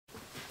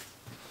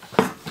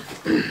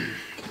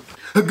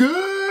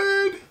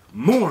Good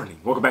morning.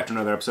 Welcome back to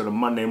another episode of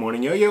Monday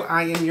Morning Yo-Yo.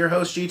 I am your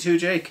host, G2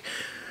 Jake.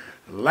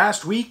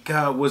 Last week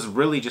was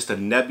really just a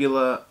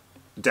Nebula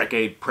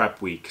Decade prep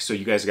week. So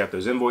you guys got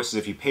those invoices.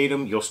 If you paid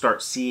them, you'll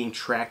start seeing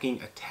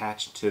tracking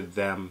attached to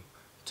them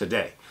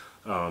today.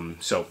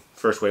 So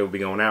first wave will be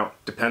going out.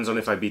 Depends on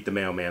if I beat the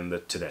mailman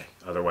today.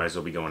 Otherwise,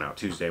 they'll be going out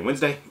Tuesday and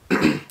Wednesday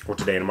or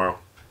today and tomorrow.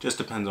 Just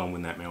depends on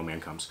when that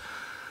mailman comes.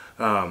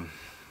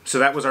 So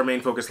that was our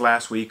main focus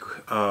last week.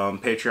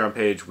 Patreon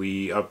page,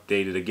 we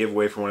updated a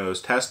giveaway for one of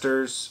those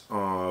testers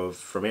from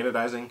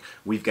anodizing.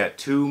 We've got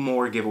 2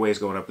 more giveaways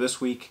going up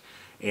this week,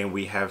 and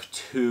we have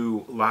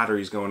 2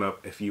 lotteries going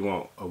up if you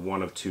want a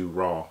 1 of 2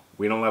 raw.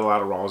 We don't let a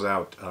lot of raws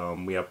out.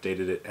 We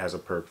updated it as a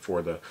perk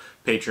for the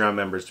Patreon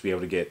members to be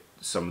able to get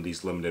some of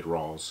these limited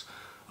raws,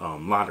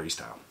 lottery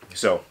style.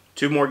 So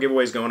 2 more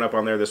giveaways going up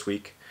on there this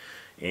week,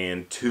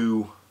 and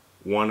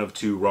 1 of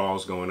 2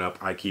 raws going up.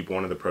 I keep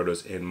one of the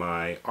protos in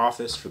my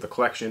office for the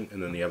collection,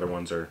 and then the other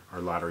ones are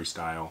lottery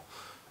style.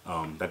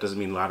 That doesn't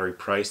mean lottery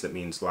price, that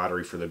means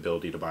lottery for the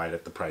ability to buy it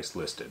at the price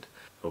listed.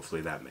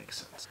 Hopefully that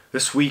makes sense.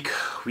 This week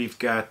we've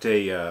got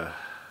a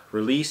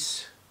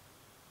release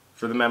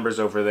for the members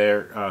over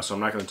there, so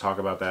I'm not going to talk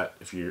about that.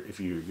 If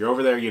you're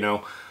over there, you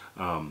know.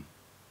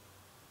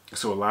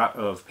 So a lot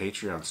of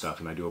Patreon stuff,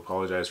 and I do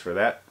apologize for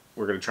that.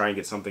 We're going to try and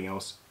get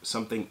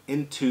something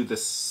into the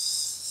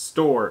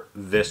store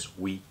this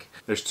week.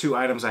 There's 2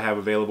 items I have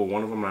available.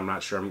 One of them I'm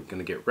not sure I'm going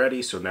to get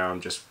ready, so now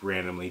I'm just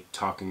randomly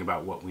talking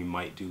about what we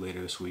might do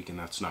later this week, and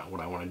that's not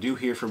what I want to do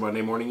here for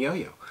Monday Morning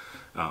Yo-Yo.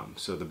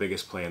 So the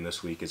biggest plan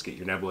this week is get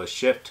your Nebula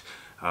shipped,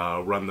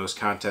 run those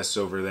contests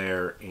over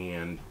there,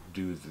 and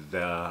do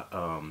the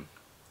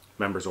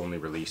members only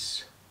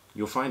release.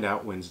 You'll find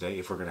out Wednesday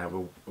if we're going to have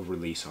a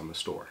release on the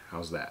store.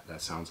 How's that?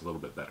 That sounds a little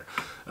bit better.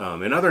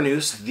 In other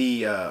news,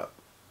 the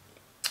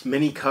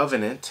Mini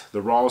Covenant,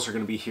 the raws are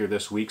going to be here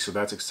this week, so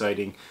that's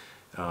exciting.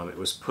 It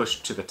was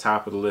pushed to the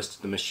top of the list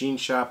at the machine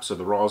shop, so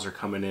the raws are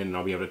coming in, and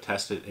I'll be able to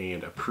test it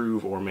and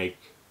approve or make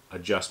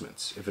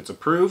adjustments. If it's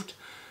approved,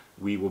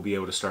 we will be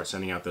able to start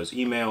sending out those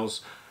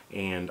emails,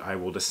 and I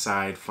will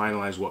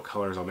finalize what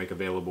colors I'll make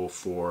available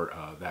for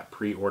that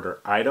pre-order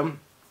item.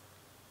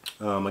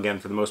 Again,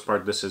 for the most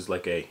part, this is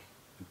like a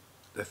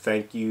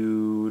thank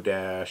you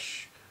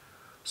dash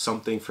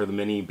something for the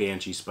mini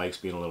Banshee spikes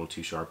being a little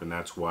too sharp, and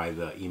that's why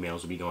the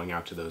emails will be going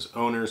out to those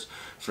owners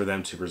for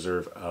them to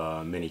reserve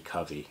a mini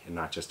Covey and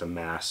not just a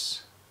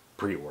mass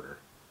pre-order.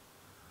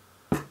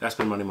 That's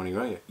been Monday Morning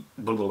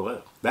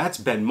Yo-Yo. That's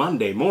been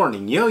Monday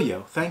Morning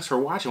Yo-Yo. Thanks for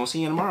watching. We'll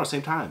see you tomorrow,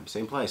 same time,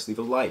 same place. Leave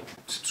a like,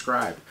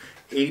 subscribe.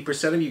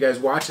 80% of you guys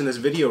watching this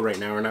video right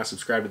now are not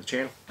subscribed to the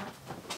channel.